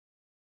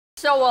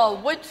So,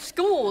 which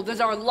school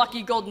does our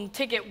lucky golden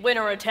ticket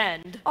winner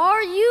attend?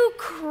 Are you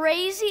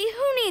crazy?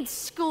 Who needs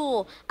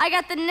school? I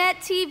got the net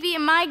TV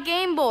and my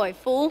Game Boy,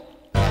 fool.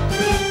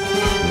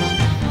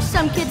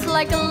 Some kids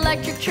like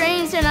electric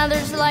trains and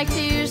others like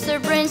to use their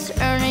brains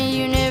to earn a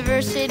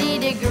university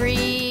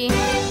degree.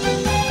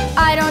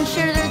 I don't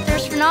share their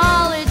thirst for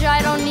knowledge.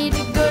 I don't need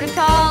to go to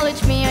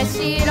college. Me, I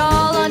see it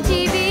all on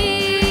TV.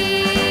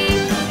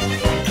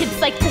 Kids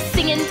like to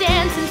sing and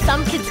dance, and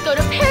some kids go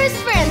to Paris,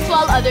 France,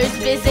 while others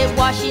visit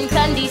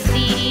Washington,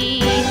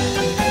 D.C.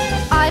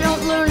 I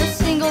don't learn a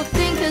single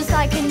thing, cause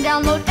I can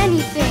download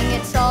anything.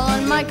 It's all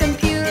on my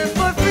computer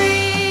for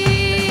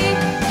free.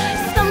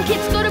 Some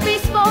kids go to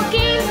baseball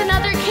games, and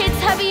other kids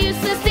have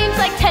useless things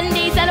like 10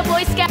 days at a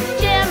Boy Scout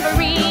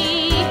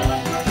jamboree.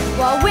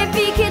 While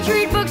wimpy kids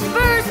read books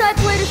first, I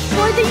play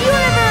Destroy the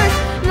Universe.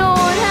 No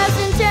one has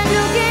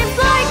Nintendo games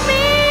like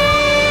me.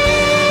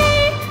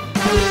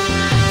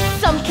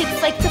 Some kids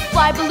like to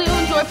fly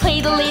balloons or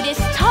play the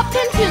latest top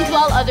 10 tunes,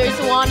 while others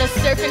wanna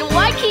surf in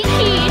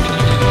Waikiki.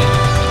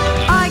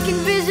 I can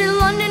visit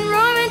London,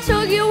 Rome, and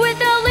Tokyo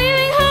without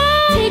leaving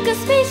home. Take a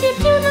spaceship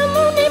to the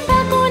moon and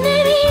back on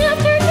any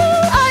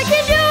afternoon. I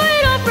can do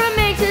it all from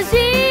A to Z,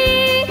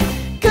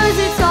 cause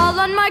it's all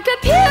on my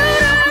computer.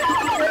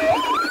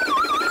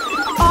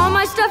 All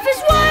my stuff is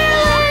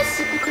wireless.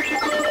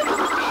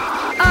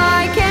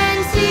 I can